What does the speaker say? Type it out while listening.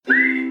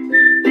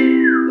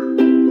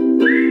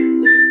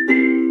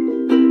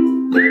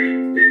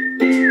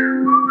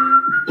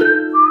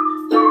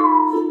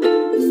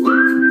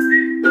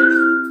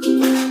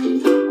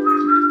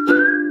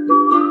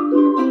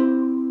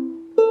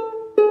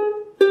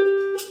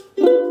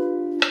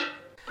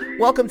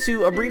Welcome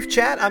to A Brief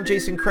Chat. I'm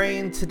Jason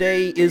Crane.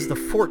 Today is the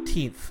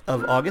 14th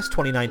of August,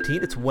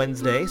 2019. It's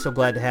Wednesday, so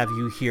glad to have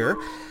you here.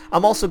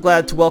 I'm also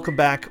glad to welcome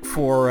back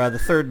for the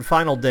third and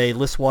final day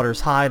Liss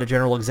Hyde, a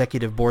General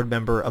Executive Board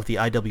member of the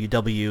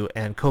IWW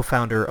and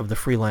co-founder of the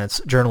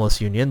Freelance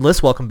Journalists Union.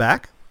 Liss, welcome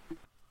back.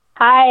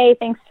 Hi,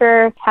 thanks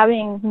for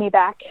having me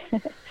back.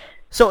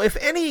 So if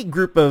any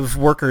group of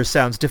workers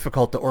sounds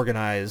difficult to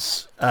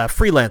organize,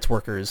 freelance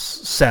workers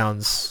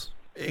sounds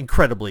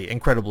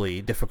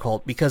incredibly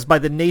difficult, because by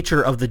the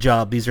nature of the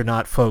job, these are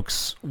not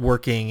folks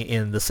working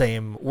in the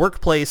same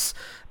workplace.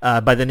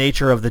 By the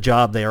nature of the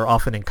job, they are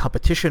often in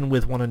competition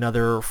with one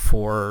another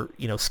for,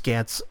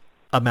 scant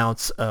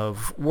amounts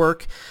of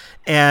work.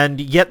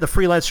 And yet the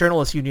Freelance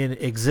Journalists Union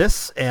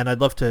exists, and I'd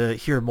love to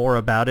hear more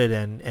about it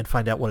and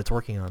find out what it's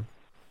working on.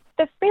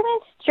 The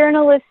Freelance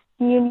Journalists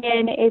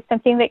Union is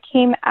something that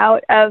came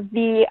out of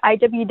the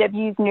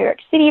IWW's New York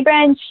City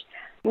branch.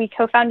 We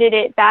co-founded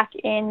it back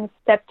in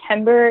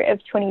September of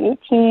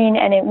 2018,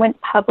 and it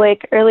went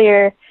public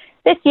earlier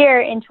this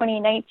year in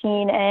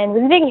 2019 and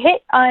was a big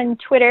hit on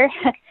Twitter.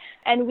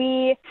 And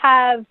we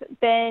have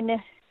been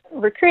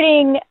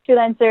recruiting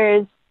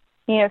freelancers,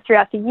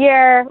 throughout the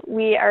year.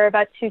 We are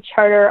about to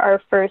charter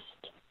our first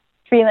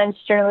Freelance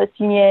Journalists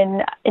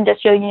Union,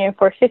 Industrial Union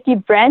 450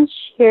 branch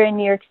here in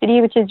New York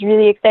City, which is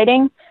really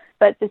exciting.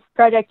 But this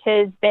project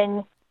has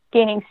been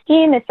gaining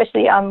steam,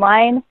 especially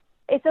online.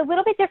 It's a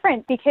little bit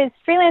different because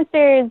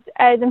freelancers,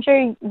 as I'm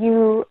sure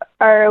you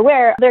are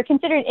aware, they're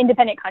considered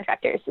independent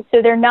contractors.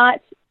 So they're not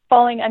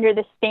falling under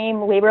the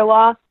same labor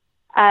law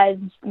as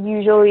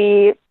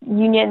usually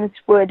unions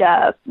would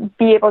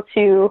be able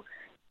to,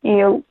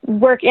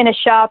 work in a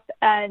shop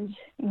and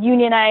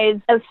unionize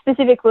a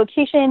specific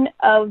location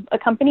of a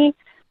company.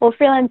 Well,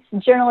 freelance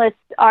journalists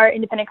are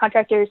independent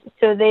contractors,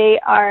 so they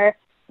are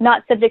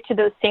not subject to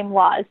those same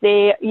laws.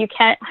 You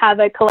can't have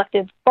a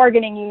collective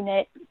bargaining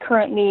unit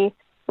currently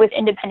with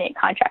independent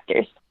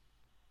contractors,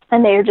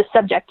 and they are just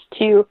subject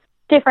to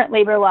different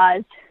labor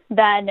laws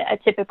than a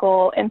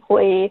typical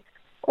employee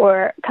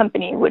or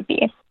company would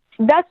be.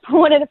 That's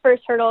one of the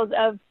first hurdles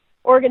of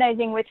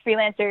organizing with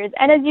freelancers.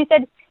 And as you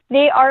said,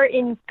 they are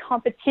in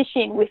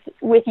competition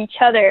with each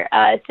other.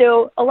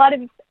 So a lot of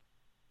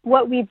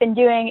what we've been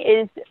doing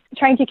is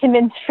trying to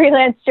convince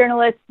freelance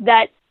journalists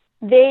that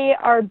they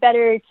are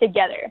better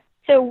together.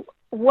 So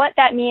what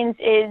that means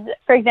is,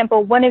 for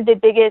example, one of the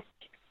biggest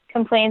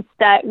complaints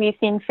that we've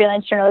seen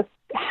freelance journalists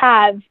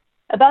have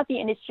about the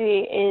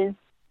industry is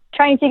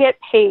trying to get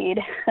paid.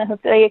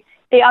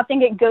 They often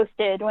get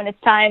ghosted when it's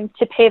time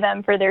to pay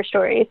them for their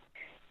stories.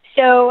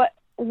 So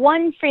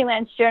one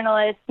freelance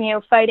journalist,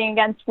 fighting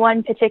against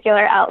one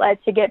particular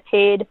outlet to get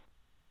paid,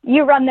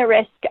 you run the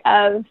risk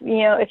of,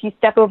 if you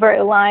step over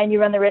a line, you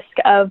run the risk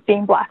of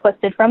being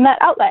blacklisted from that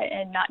outlet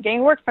and not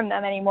getting work from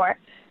them anymore.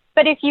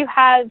 But if you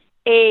have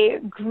a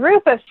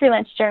group of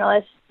freelance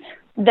journalists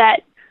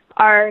that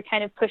are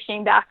kind of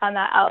pushing back on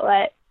that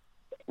outlet,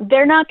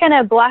 they're not going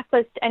to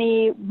blacklist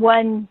any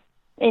one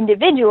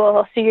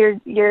individual. So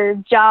your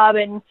job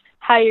and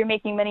how you're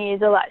making money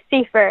is a lot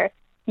safer.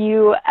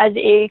 You, as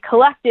a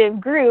collective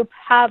group,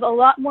 have a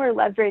lot more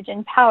leverage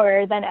and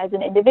power than as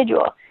an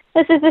individual.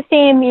 This is the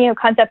same,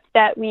 concept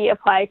that we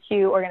apply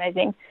to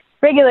organizing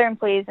regular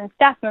employees and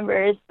staff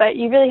members, but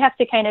you really have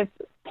to kind of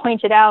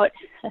point it out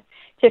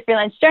to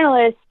freelance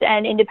journalists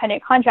and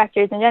independent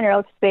contractors in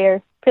general,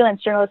 because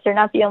freelance journalists are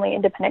not the only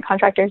independent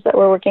contractors that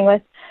we're working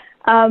with,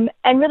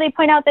 and really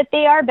point out that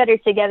they are better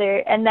together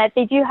and that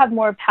they do have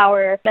more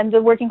power, and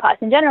the working class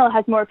in general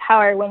has more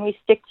power when we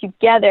stick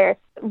together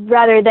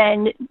rather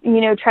than,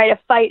 try to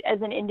fight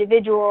as an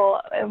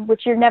individual,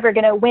 which you're never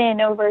going to win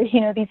over,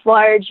 these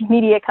large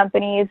media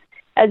companies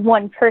as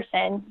one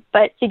person.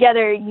 But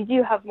together you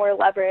do have more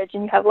leverage,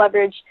 and you have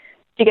leverage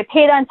to get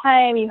paid on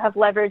time. You have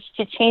leverage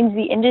to change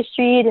the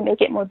industry, to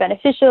make it more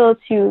beneficial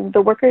to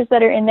the workers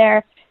that are in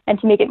there, and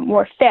to make it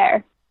more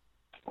fair.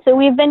 So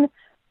we've been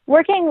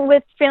working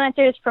with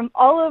freelancers from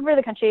all over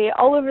the country,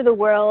 all over the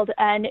world,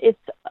 and it's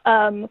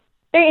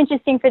very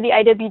interesting for the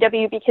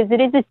IWW because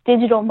it is a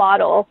digital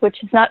model,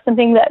 which is not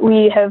something that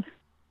we have,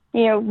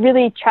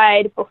 really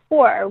tried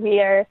before. We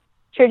are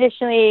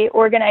traditionally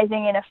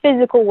organizing in a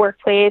physical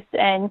workplace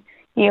and,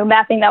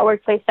 mapping that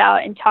workplace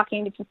out and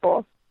talking to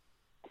people.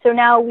 So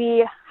now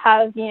we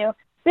have,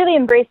 really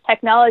embraced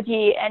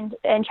technology and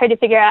try to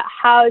figure out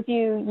how do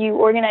you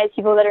organize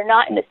people that are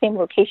not in the same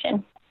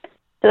location.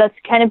 So that's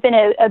kind of been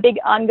a big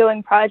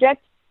ongoing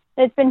project.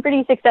 It's been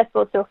pretty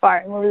successful so far,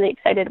 and we're really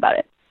excited about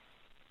it.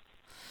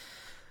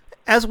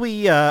 As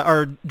we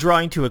are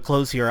drawing to a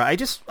close here,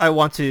 I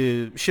want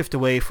to shift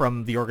away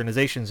from the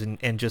organizations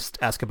and just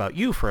ask about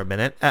you for a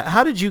minute.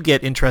 How did you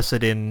get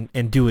interested in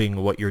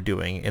doing what you're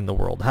doing in the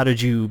world? How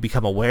did you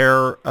become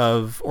aware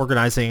of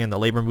organizing and the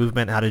labor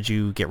movement? How did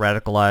you get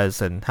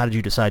radicalized, and how did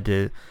you decide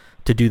to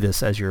do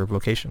this as your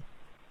vocation?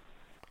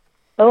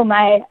 Oh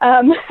my.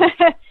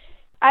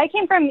 I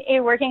came from a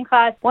working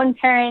class,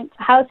 one-parent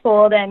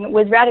household and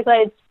was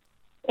radicalized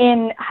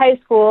in high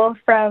school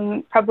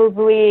from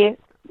probably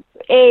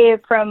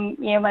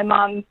my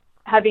mom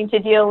having to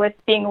deal with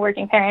being a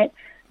working parent,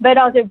 but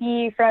also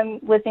B, from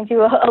listening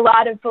to a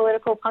lot of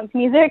political punk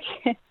music.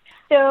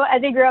 So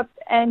as I grew up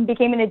and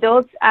became an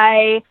adult,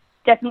 I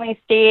definitely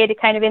stayed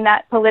kind of in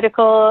that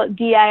political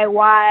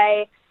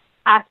DIY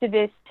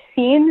activist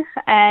scene,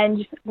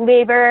 and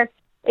labor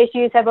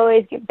issues have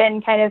always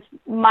been kind of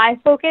my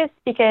focus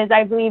because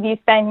I believe you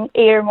spend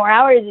 8 or more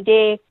hours a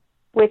day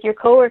with your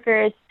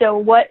coworkers. So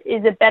what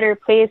is a better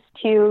place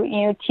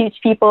to, teach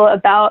people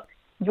about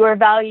your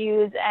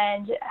values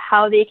and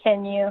how they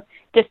can,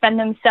 defend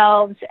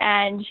themselves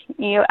and,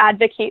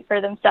 advocate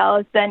for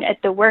themselves than at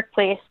the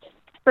workplace.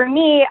 For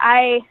me,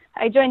 I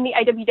joined the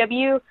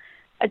IWW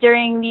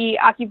during the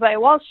Occupy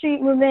Wall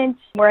Street movement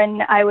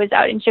when I was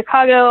out in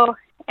Chicago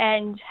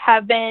and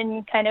have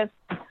been kind of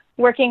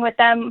working with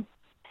them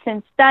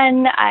since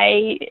then.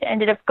 I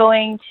ended up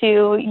going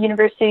to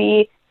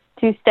university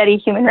to study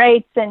human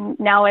rights, and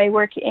now I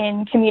work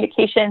in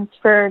communications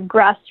for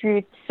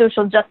grassroots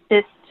social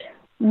justice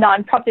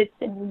nonprofits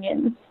and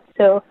unions.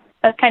 So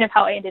that's kind of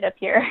how I ended up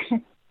here.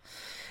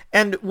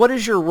 And what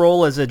is your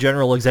role as a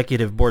general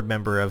executive board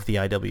member of the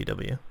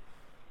IWW?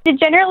 The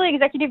General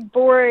Executive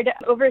Board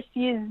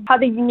oversees how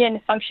the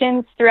union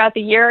functions throughout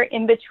the year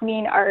in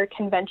between our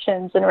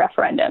conventions and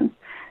referendums.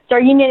 So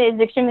our union is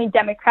extremely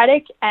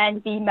democratic,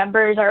 and the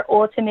members are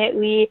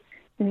ultimately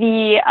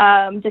the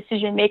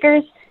decision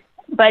makers.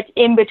 But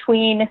in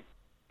between,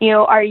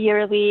 our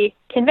yearly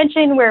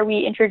convention where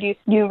we introduce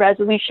new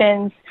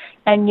resolutions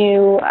and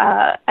new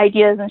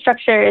ideas and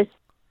structures,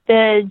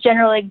 the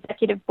General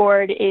Executive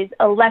Board is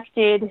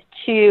elected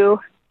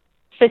to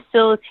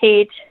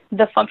facilitate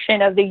the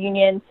function of the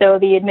union, so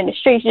the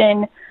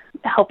administration,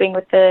 helping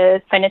with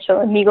the financial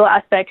and legal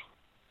aspects,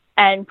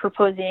 and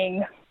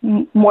proposing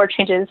more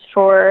changes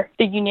for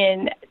the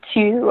union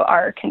to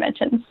our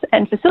conventions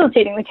and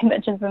facilitating the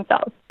conventions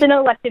themselves. It's an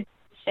elected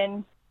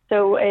position,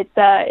 so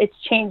it's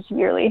changed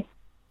yearly.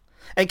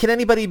 And can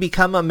anybody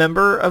become a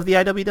member of the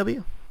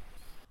IWW?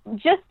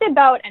 Just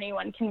about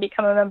anyone can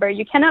become a member.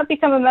 You cannot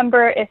become a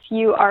member if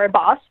you are a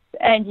boss,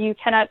 and you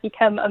cannot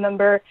become a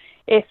member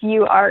if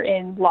you are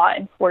in law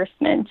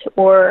enforcement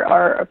or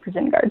are a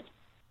prison guard.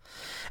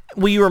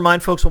 Will you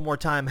remind folks one more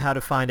time how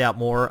to find out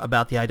more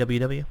about the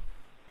IWW?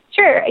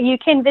 Sure. You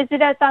can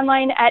visit us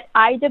online at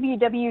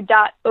iww.org,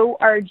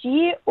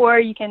 or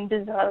you can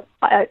visit us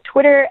on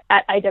Twitter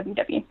at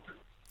IWW.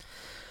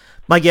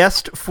 My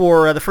guest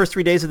for the first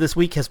 3 days of this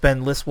week has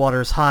been Liss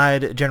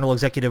Hyde, General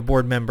Executive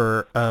Board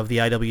Member of the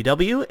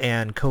IWW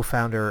and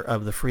co-founder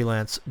of the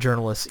Freelance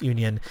Journalists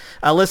Union.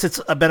 Liss,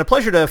 it's been a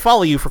pleasure to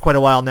follow you for quite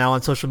a while now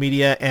on social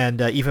media, and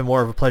even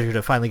more of a pleasure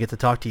to finally get to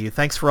talk to you.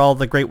 Thanks for all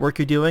the great work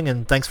you're doing,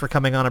 and thanks for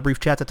coming on A Brief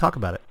Chat to talk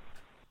about it.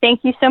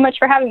 Thank you so much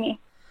for having me.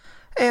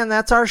 And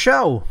that's our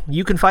show.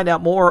 You can find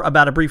out more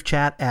about A Brief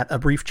Chat at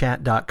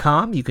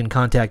abriefchat.com. You can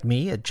contact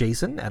me at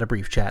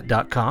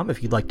jason@abriefchat.com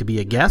if you'd like to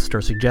be a guest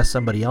or suggest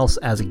somebody else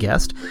as a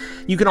guest.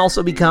 You can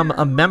also become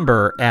a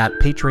member at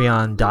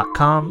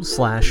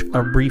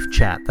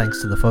patreon.com/abriefchat,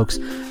 thanks to the folks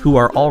who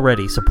are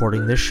already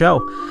supporting this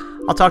show.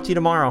 I'll talk to you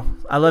tomorrow.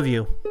 I love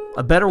you.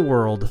 A better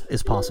world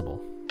is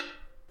possible.